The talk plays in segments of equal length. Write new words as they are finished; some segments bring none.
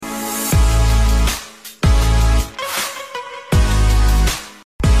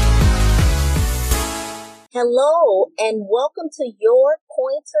Hello, and welcome to your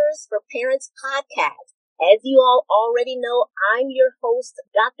Pointers for Parents podcast. As you all already know, I'm your host,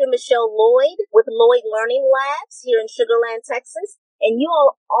 Dr. Michelle Lloyd with Lloyd Learning Labs here in Sugar Land, Texas. And you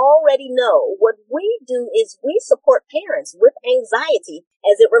all already know what we do is we support parents with anxiety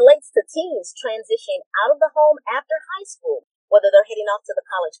as it relates to teens transitioning out of the home after high school, whether they're heading off to the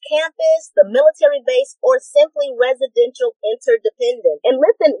college campus, the military base, or simply residential interdependent. And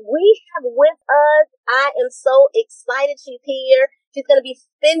listen, we have with us, I am so excited she's here. She's going to be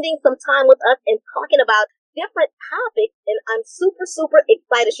spending some time with us and talking about different topics, and I'm super, super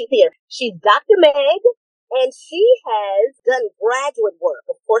excited she's here. She's Dr. Meg, and she has done graduate work,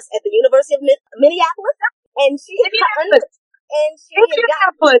 of course, at the University of Minneapolis, and she has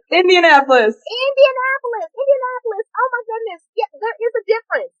Indianapolis. Oh my goodness. Yeah, there is a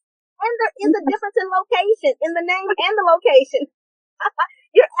difference. And there is a difference in location, in the name and the location.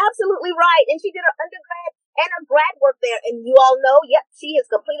 You're absolutely right. And she did her undergrad and her grad work there. And you all know, yep, she has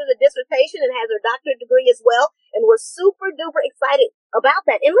completed a dissertation and has her doctorate degree as well. And we're super duper excited about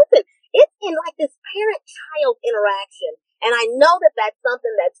that. And listen, it's in like this parent-child interaction. And I know that that's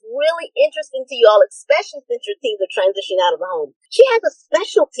something that's really interesting to you all, especially since your teens are transitioning out of the home. She has a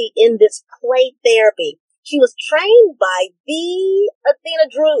specialty in this play therapy. She was trained by the Athena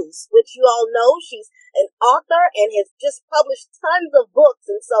Drews, which you all know. She's an author and has just published tons of books.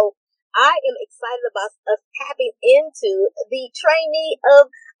 And so I am excited about us tapping into the trainee of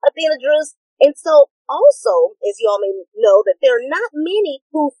Athena Drews. And so also, as you all may know, that there are not many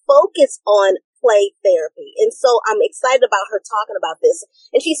who focus on play therapy. And so I'm excited about her talking about this.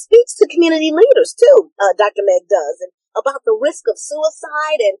 And she speaks to community leaders too, Dr. Meg does, and about the risk of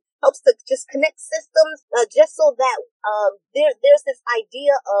suicide and helps to just connect systems, just so that there's this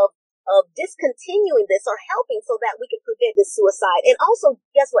idea of discontinuing this or helping so that we can prevent this suicide. And also,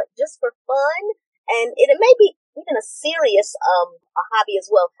 guess what? Just for fun, and it may be even a serious a hobby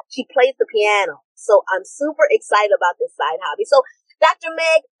as well. She plays the piano. So I'm super excited about this side hobby. So Dr.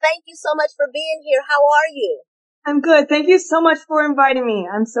 Meg, thank you so much for being here. How are you? I'm good. Thank you so much for inviting me.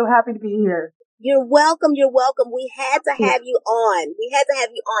 I'm so happy to be here. You're welcome. You're welcome. We had to have you on.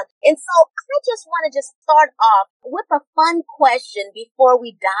 And so I just want to start off with a fun question before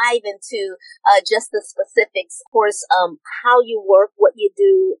we dive into just the specifics. Of course, how you work, what you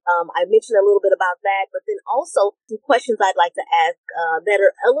do. I mentioned a little bit about that, but then also some questions I'd like to ask that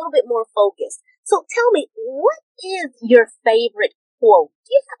are a little bit more focused. So tell me, what is your favorite quote?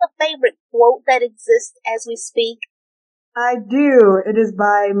 Do you have a favorite quote that exists as we speak? I do. It is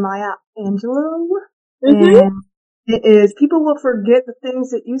by Maya Angelou. Mm-hmm. And it is, people will forget the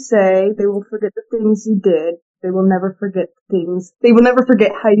things that you say. They will forget the things you did. They will never forget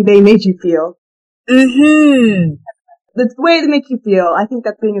how they made you feel. Mm-hmm. The way they make you feel. I think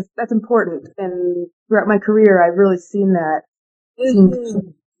that's important. And throughout my career, I've really seen that.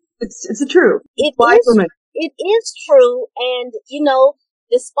 Mm-hmm. It's true. It is true. And,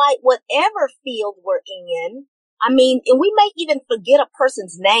 despite whatever field we're in, and we may even forget a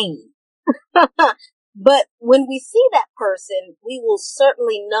person's name, but when we see that person, we will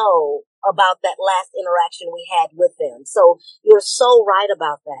certainly know about that last interaction we had with them. So you're so right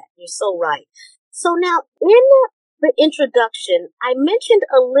about that. You're so right. So now in the introduction, I mentioned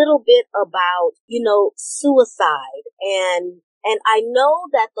a little bit about, suicide, and I know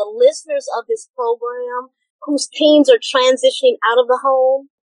that the listeners of this program whose teens are transitioning out of the home,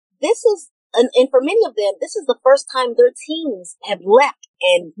 and for many of them, this is the first time their teens have left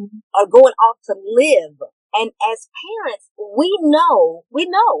and are going off to live. And as parents, we know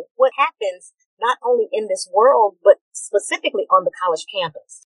what happens not only in this world, but specifically on the college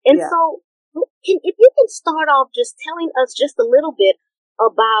campus. And so if you can start off just telling us just a little bit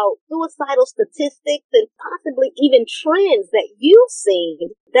about suicidal statistics and possibly even trends that you've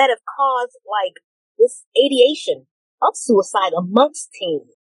seen that have caused like this ideation of suicide amongst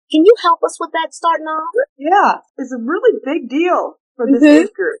teens. Can you help us with that starting off? Yeah, it's a really big deal for this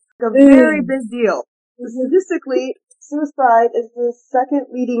age group. A very big deal. Statistically, suicide is the second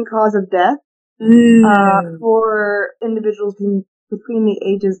leading cause of death for individuals between the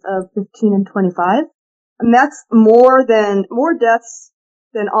ages of 15 and 25. And that's more deaths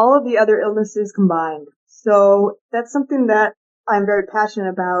than all of the other illnesses combined. So that's something that I'm very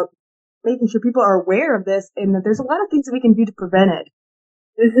passionate about, making sure people are aware of this and that there's a lot of things that we can do to prevent it.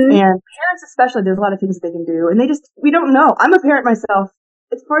 Mm-hmm. And parents especially, there's a lot of things that they can do. And we don't know. I'm a parent myself.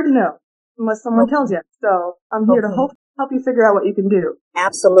 It's hard to know unless someone tells you. So I'm here to help you figure out what you can do.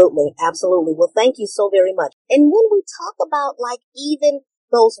 Absolutely. Absolutely. Well, thank you so very much. And when we talk about like even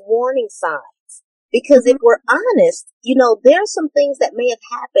those warning signs, because if we're honest, there are some things that may have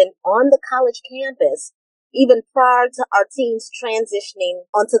happened on the college campus even prior to our teens transitioning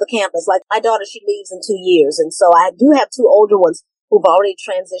onto the campus. Like my daughter, she leaves in 2 years. And so I do have two older ones who've already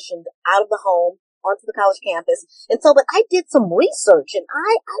transitioned out of the home onto the college campus. And so, but I did some research and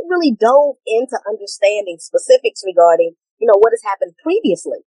I really dove into understanding specifics regarding, what has happened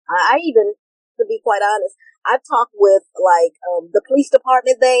previously. I even, to be quite honest, I've talked with the police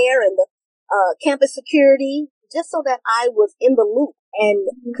department there and the campus security, just so that I was in the loop and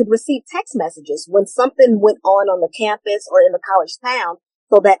could receive text messages when something went on the campus or in the college town,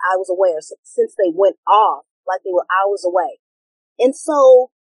 so that I was aware, since they went off like they were hours away. And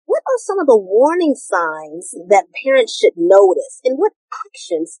so, what are some of the warning signs that parents should notice, and what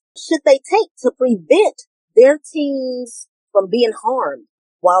actions should they take to prevent their teens from being harmed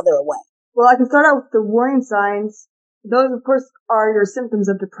while they're away? Well, I can start out with the warning signs. Those, of course, are your symptoms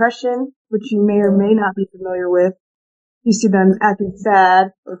of depression, which you may or may not be familiar with. You see them acting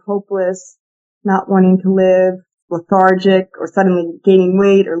sad or hopeless, not wanting to live, lethargic, or suddenly gaining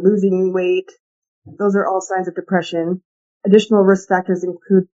weight or losing weight. Those are all signs of depression. Additional risk factors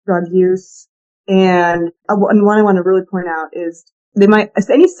include drug use. And one I want to really point out is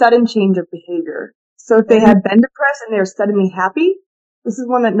any sudden change of behavior. So if they have been depressed and they're suddenly happy, this is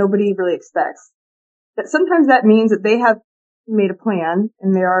one that nobody really expects. That sometimes that means that they have made a plan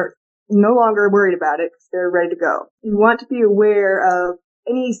and they are no longer worried about it because they're ready to go. You want to be aware of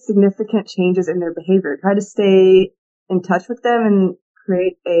any significant changes in their behavior. Try to stay in touch with them and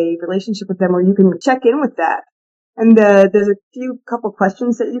create a relationship with them where you can check in with that. And there's a couple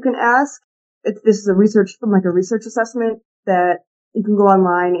questions that you can ask. This is a research assessment that you can go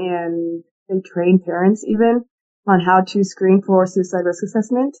online, and they train parents even on how to screen for suicide risk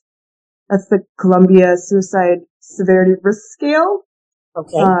assessment. That's the Columbia Suicide Severity Risk Scale.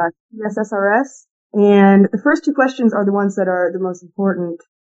 Okay. CSSRS. And the first two questions are the ones that are the most important.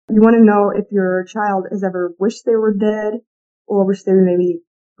 You want to know if your child has ever wished they were dead or wished they would maybe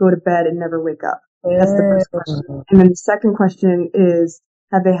go to bed and never wake up. That's the first question. And then the second question is,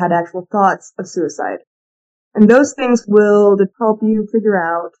 have they had actual thoughts of suicide? And those things will help you figure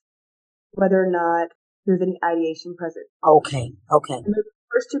out whether or not there's any ideation present. Okay. And the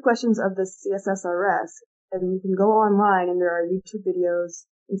first two questions of the CSSRS, and you can go online and there are YouTube videos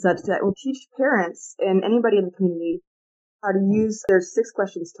and such that will teach parents and anybody in the community how to use, there's 6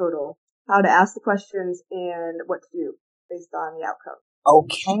 questions total, how to ask the questions and what to do based on the outcome.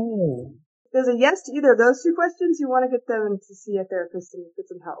 Okay. If there's a yes to either of those 2 questions, you want to get them to see a therapist and get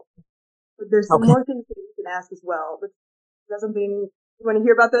some help. But there's some more things that you can ask as well. But is that something you want to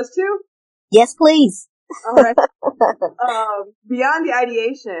hear about those too? Yes, please. All right. Beyond the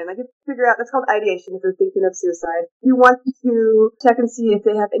ideation, I get to figure out, that's called ideation if you're thinking of suicide. You want to check and see if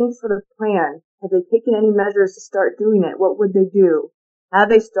they have any sort of plan. Have they taken any measures to start doing it? What would they do? Have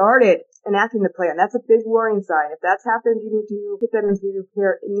they started enacting the plan? That's a big warning sign. If that's happened, you need to get them into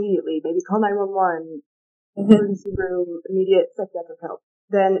care immediately. Maybe call 911, emergency room, immediate psychiatric help.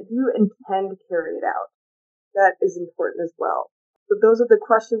 Then do you intend to carry it out? That is important as well. So those are the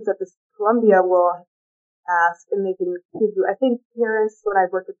questions that the Columbia will ask, and they can give you. I think parents, when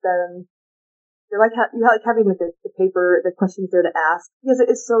I've worked with them, they like having the paper, the questions there to ask, because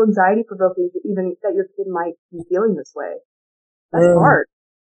it is so anxiety provoking to even that your kid might be feeling this way. That's hard.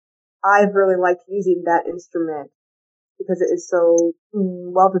 I've really liked using that instrument because it is so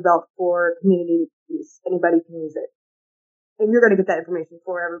well developed for community use. Anybody can use it, and you're going to get that information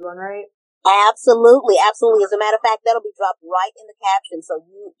for everyone, right? Absolutely. As a matter of fact, that'll be dropped right in the caption. So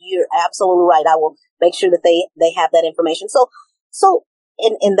you're absolutely right. I will make sure that they have that information. So,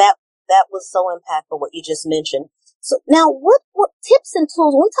 and that was so impactful what you just mentioned. So now what tips and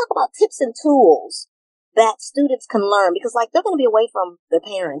tools, when we talk about tips and tools that students can learn, because they're going to be away from their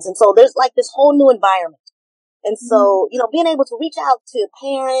parents. And so there's this whole new environment. And so, being able to reach out to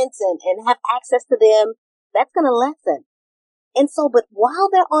parents and have access to them, that's going to lessen. And so, but while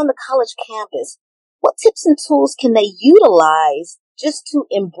they're on the college campus, what tips and tools can they utilize just to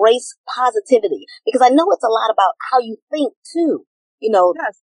embrace positivity? Because I know it's a lot about how you think too,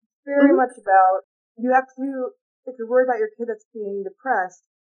 Yes, very much about, you have to, if you're worried about your kid that's being depressed,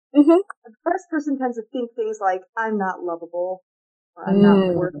 a depressed person tends to think things like, I'm not lovable, or I'm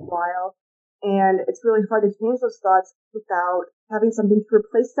not worthwhile. And it's really hard to change those thoughts without having something to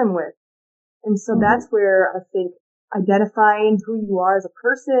replace them with. And so that's where I think identifying who you are as a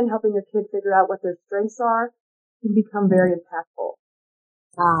person, helping your kid figure out what their strengths are, can become very impactful.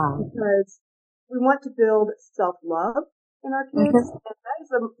 Because we want to build self-love in our kids, and that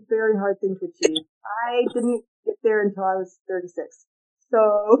is a very hard thing to achieve. I didn't get there until I was 36.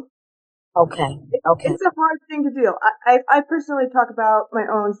 So, it's a hard thing to do. I personally talk about my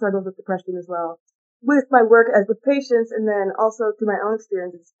own struggles with depression as well. with my work as with patients and then also through my own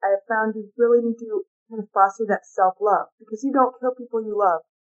experiences, I have found you really need to kind of foster that self-love because you don't kill people you love.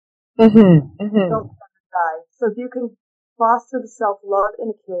 You don't die. So if you can foster the self-love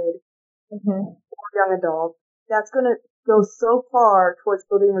in a kid or young adult, that's going to go so far towards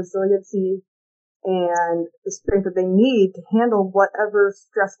building resiliency and the strength that they need to handle whatever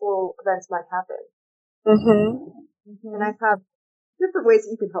stressful events might happen. And I have different ways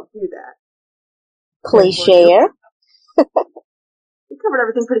that you can help do that. Please share. We covered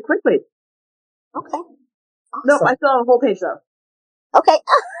everything pretty quickly. Okay. Awesome. Nope, I still have a whole page though. Okay.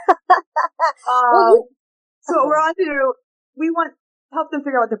 So we're on to, we want help them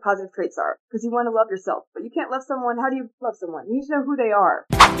figure out what their positive traits are because you want to love yourself, but you can't love someone. How do you love someone? You need to know who they are.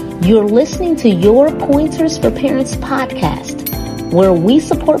 You're listening to Your Pointers for Parents podcast, where we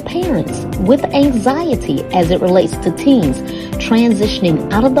support parents with anxiety as it relates to teens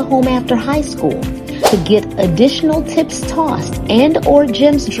transitioning out of the home after high school. To get additional tips tossed and or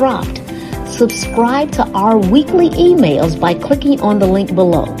gems dropped, subscribe to our weekly emails by clicking on the link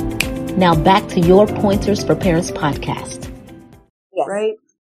below. Now back to Your Pointers for Parents podcast. Yes. Right?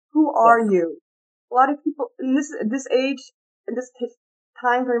 Who are you? A lot of people in this age, in this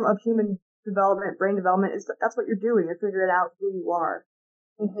time frame of human development, brain development, that's what you're doing. You're figuring out who you are.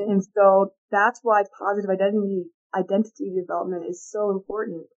 And so that's why positive identity development is so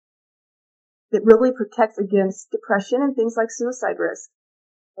important. It really protects against depression and things like suicide risk.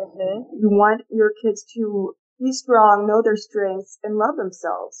 You want your kids to be strong, know their strengths, and love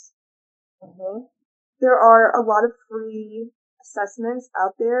themselves. There are a lot of free assessments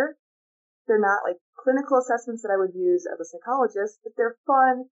out there. They're not like clinical assessments that I would use as a psychologist, but they're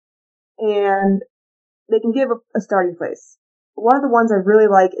fun and they can give a starting place. One of the ones I really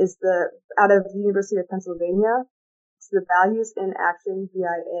like is out of the University of Pennsylvania. It's the Values in Action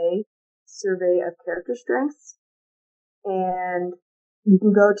VIA Survey of Character Strengths. And you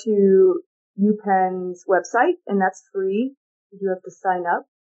can go to UPenn's website and that's free. You do have to sign up.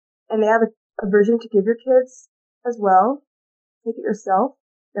 And they have a version to give your kids as well. Take it yourself.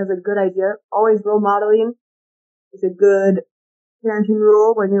 That's a good idea. Always role modeling is a good parenting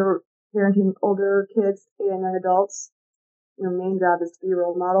rule when you're parenting older kids and young adults. Your main job is to be a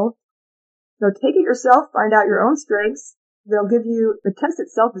role model. So take it yourself, find out your own strengths. They'll give you, the test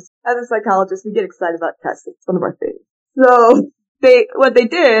itself is, as a psychologist, we get excited about tests. It's one of our things. So what they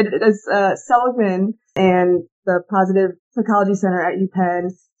did is, Seligman and the Positive Psychology Center at UPenn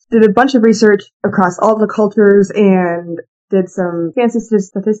did a bunch of research across all the cultures and did some fancy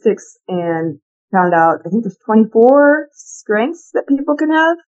statistics and found out, I think there's 24 strengths that people can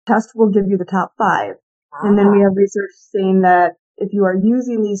have. The test will give you the top 5. And then we have research saying that if you are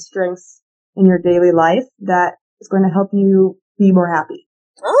using these strengths in your daily life, that is going to help you be more happy.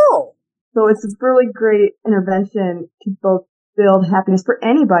 Oh. So it's a really great intervention to both build happiness for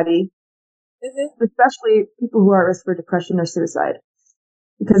anybody, especially people who are at risk for depression or suicide,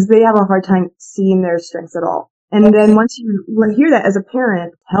 because they have a hard time seeing their strengths at all. And then once you hear that as a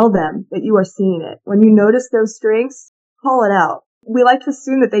parent, tell them that you are seeing it. When you notice those strengths, call it out. We like to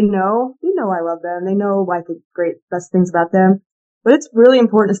assume that they know I love them. They know I think great, best things about them. But it's really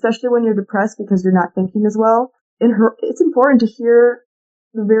important, especially when you're depressed because you're not thinking as well. It's important to hear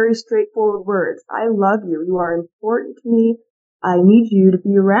the very straightforward words. I love you. You are important to me. I need you to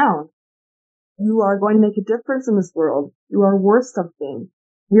be around. You are going to make a difference in this world. You are worth something.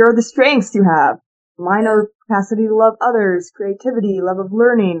 Here are the strengths you have. Mine are capacity to love others, creativity, love of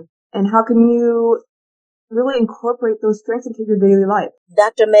learning. And how can you really incorporate those strengths into your daily life?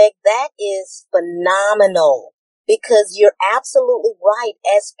 Dr. Meg, that is phenomenal because you're absolutely right.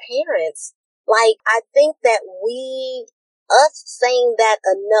 As parents, I think that us saying that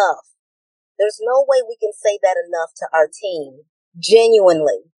enough, there's no way we can say that enough to our team,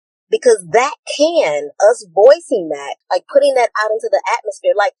 genuinely. Because us voicing that, like putting that out into the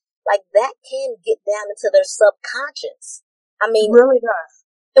atmosphere, like that can get down into their subconscious. I mean, it really does.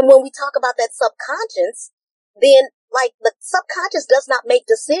 And when we talk about that subconscious, then the subconscious does not make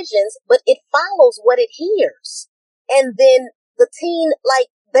decisions, but it follows what it hears. And then the teen,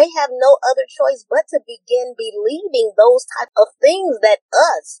 they have no other choice but to begin believing those type of things that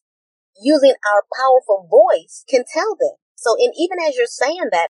us, using our powerful voice, can tell them. So, and even as you're saying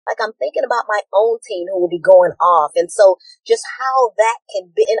that, I'm thinking about my own teen who will be going off. And so just how that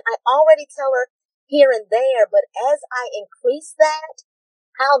can be, and I already tell her here and there, but as I increase that,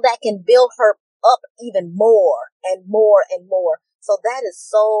 how that can build her up even more and more and more. So that is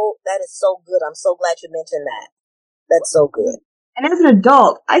so good. I'm so glad you mentioned that. That's so good. And as an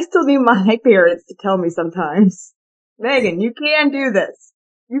adult, I still need my parents to tell me sometimes, Megan, you can do this.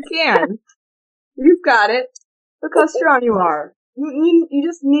 You can. You've got it. Look how strong you are. You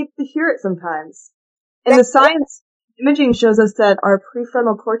just need to hear it sometimes. And the science imaging shows us that our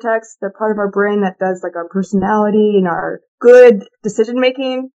prefrontal cortex, the part of our brain that does like our personality and our good decision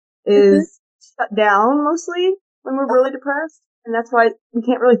making, is shut down mostly when we're really depressed. And that's why we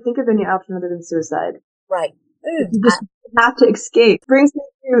can't really think of any option other than suicide. Right. You just have to escape. Brings me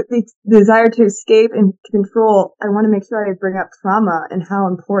to the desire to escape and to control. I want to make sure I bring up trauma and how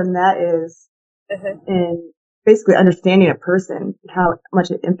important that is in basically understanding a person, how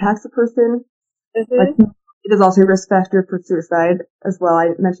much it impacts a person. Like, it is also a risk factor for suicide as well. I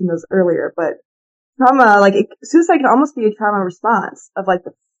mentioned those earlier, but trauma, like suicide can almost be a trauma response of like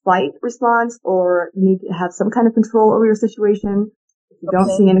the fight response, or you need to have some kind of control over your situation. If you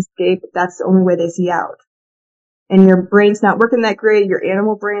don't see an escape, that's the only way they see out. And your brain's not working that great. Your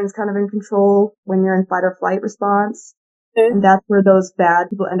animal brain's kind of in control when you're in fight or flight response. And that's where those bad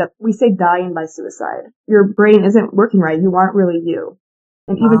people end up, we say dying by suicide. Your brain isn't working right. You aren't really you.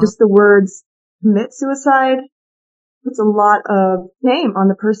 And even just the words commit suicide puts a lot of shame on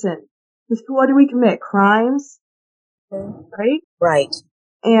the person. Because what do we commit? Crimes? Right? Right.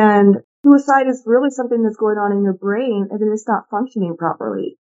 And suicide is really something that's going on in your brain and then it's not functioning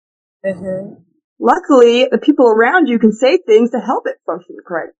properly. Luckily, the people around you can say things to help it function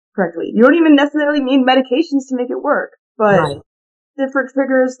correctly. You don't even necessarily need medications to make it work. But different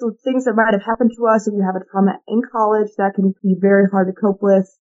triggers, the things that might have happened to us if you have a trauma in college, that can be very hard to cope with.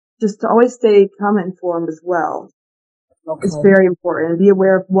 Just to always stay trauma informed as well. It's very important. Be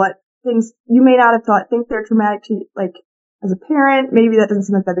aware of what things you may not have think they're traumatic to you. Like, as a parent, maybe that doesn't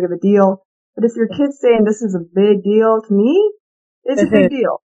seem like that big of a deal. But if your kid's saying this is a big deal to me, it's a big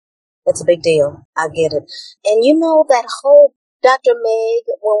deal. It's a big deal. I get it. And you know that whole, Dr. Meg,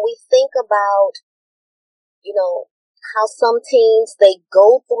 when we think about, you know, how some teens, they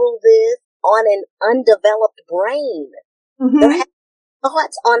go through this on an undeveloped brain. They're having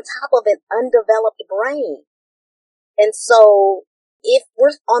thoughts on top of an undeveloped brain. And so if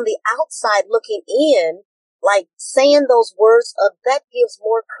we're on the outside looking in, like saying those words of, that gives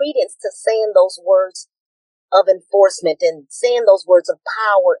more credence to saying those words of enforcement and saying those words of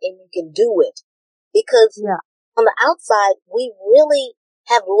power, and you can do it. Because on the outside, we really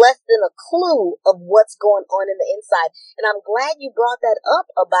have less than a clue of what's going on in the inside. And I'm glad you brought that up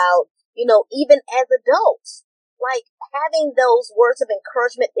about, you know, even as adults, like having those words of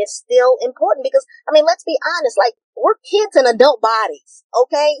encouragement is still important because, I mean, let's be honest, like we're kids in adult bodies.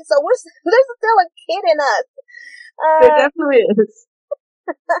 Okay. So there's still a kid in us. There definitely is.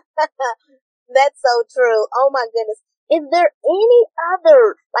 That's so true. Oh my goodness. Is there any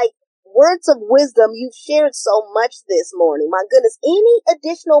other, like, words of wisdom? You've shared so much this morning. My goodness. Any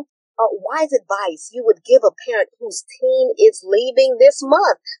additional wise advice you would give a parent whose teen is leaving this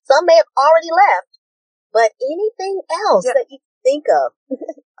month? Some may have already left, but anything else that you think of?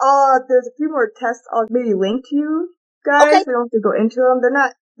 There's a few more tests I'll maybe link to you guys. We don't have to go into them.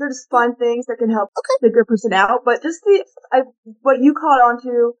 They're just fun things that can help figure a person out. But just what you caught on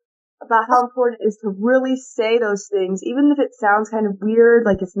to about how important it is to really say those things, even if it sounds kind of weird,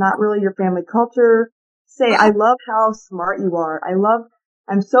 like it's not really your family culture. Say, I love how smart you are.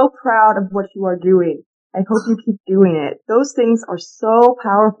 I'm so proud of what you are doing. I hope you keep doing it. Those things are so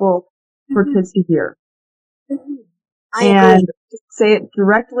powerful for kids to hear. And say it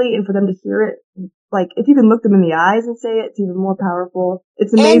directly and for them to hear it. Like, if you can look them in the eyes and say it, it's even more powerful.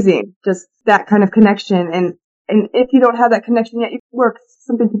 It's amazing. Just that kind of connection. And if you don't have that connection yet, you work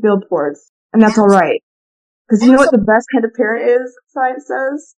something to build towards. And that's all right. Because you know what the best kind of parent is, science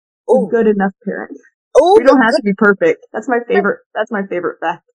says? A good enough parent. We don't have to be perfect. That's my favorite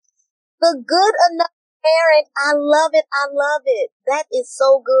fact. The good enough parent. I love it. I love it. That is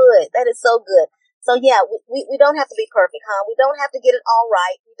so good. That is so good. So yeah, we don't have to be perfect, huh? We don't have to get it all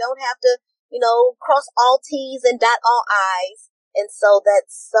right. We don't have to, you know, cross all T's and dot all I's. And so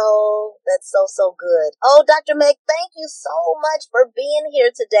that's so good. Oh, Dr. Meg, thank you so much for being here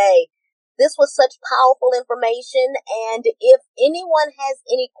today. This was such powerful information. And if anyone has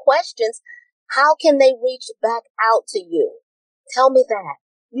any questions, how can they reach back out to you? Tell me that.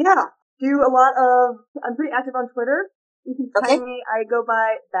 Yeah. I'm pretty active on Twitter. You can find me. I go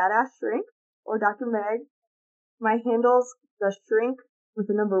by Badass Shrink or Dr. Meg. My handle's the shrink with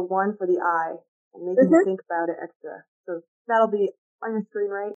the number 1 for the I. And making you think about it extra. So that'll be on your screen,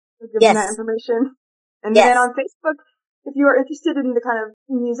 right? So giving that information. And then on Facebook, if you are interested in the kind of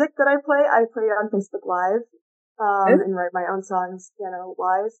music that I play on Facebook Live. And write my own songs,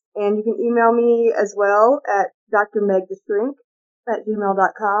 piano-wise. And you can email me as well at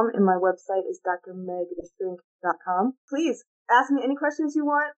drmegtheshrink@gmail.com, and my website is drmegtheshrink.com. Please ask me any questions you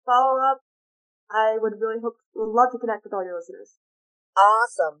want, follow up. I would love to connect with all your listeners.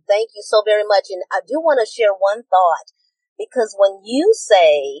 Awesome. Thank you so very much. And I do want to share one thought, because when you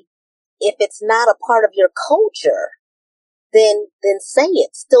say if it's not a part of your culture, then say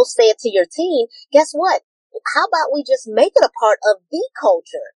it. Still say it to your teen. Guess what? How about we just make it a part of the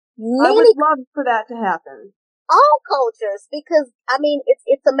culture? I would love for that to happen. All cultures, because I mean,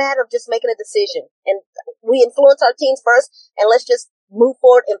 it's a matter of just making a decision, and we influence our teens first, and let's just move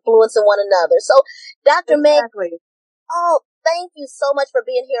forward influencing one another. So, Dr. Exactly. Meg, thank you so much for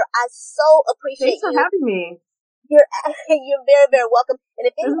being here. I so appreciate Thanks for having me. You're very, very welcome.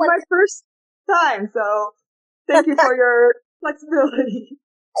 And if anyone, this is my first time, so thank you for your flexibility.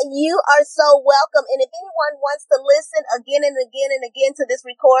 You are so welcome. And if anyone wants to listen again and again and again to this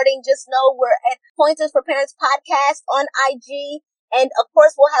recording, just know we're at Pointers for Parents Podcast on IG. And of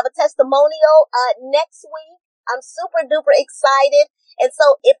course, we'll have a testimonial next week. I'm super duper excited. And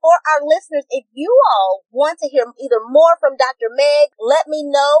so for our listeners, if you all want to hear either more from Dr. Meg, let me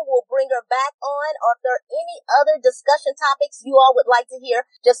know. We'll bring her back on. Or if there are any other discussion topics you all would like to hear,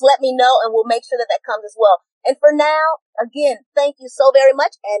 just let me know and we'll make sure that comes as well. And for now, again, thank you so very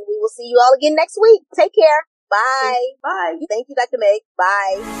much. And we will see you all again next week. Take care. Bye. Bye. Thank you, Dr. Meg.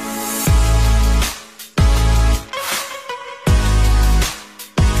 Bye.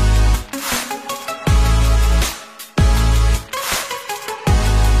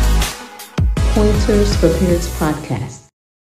 Pointers for Parents Podcast.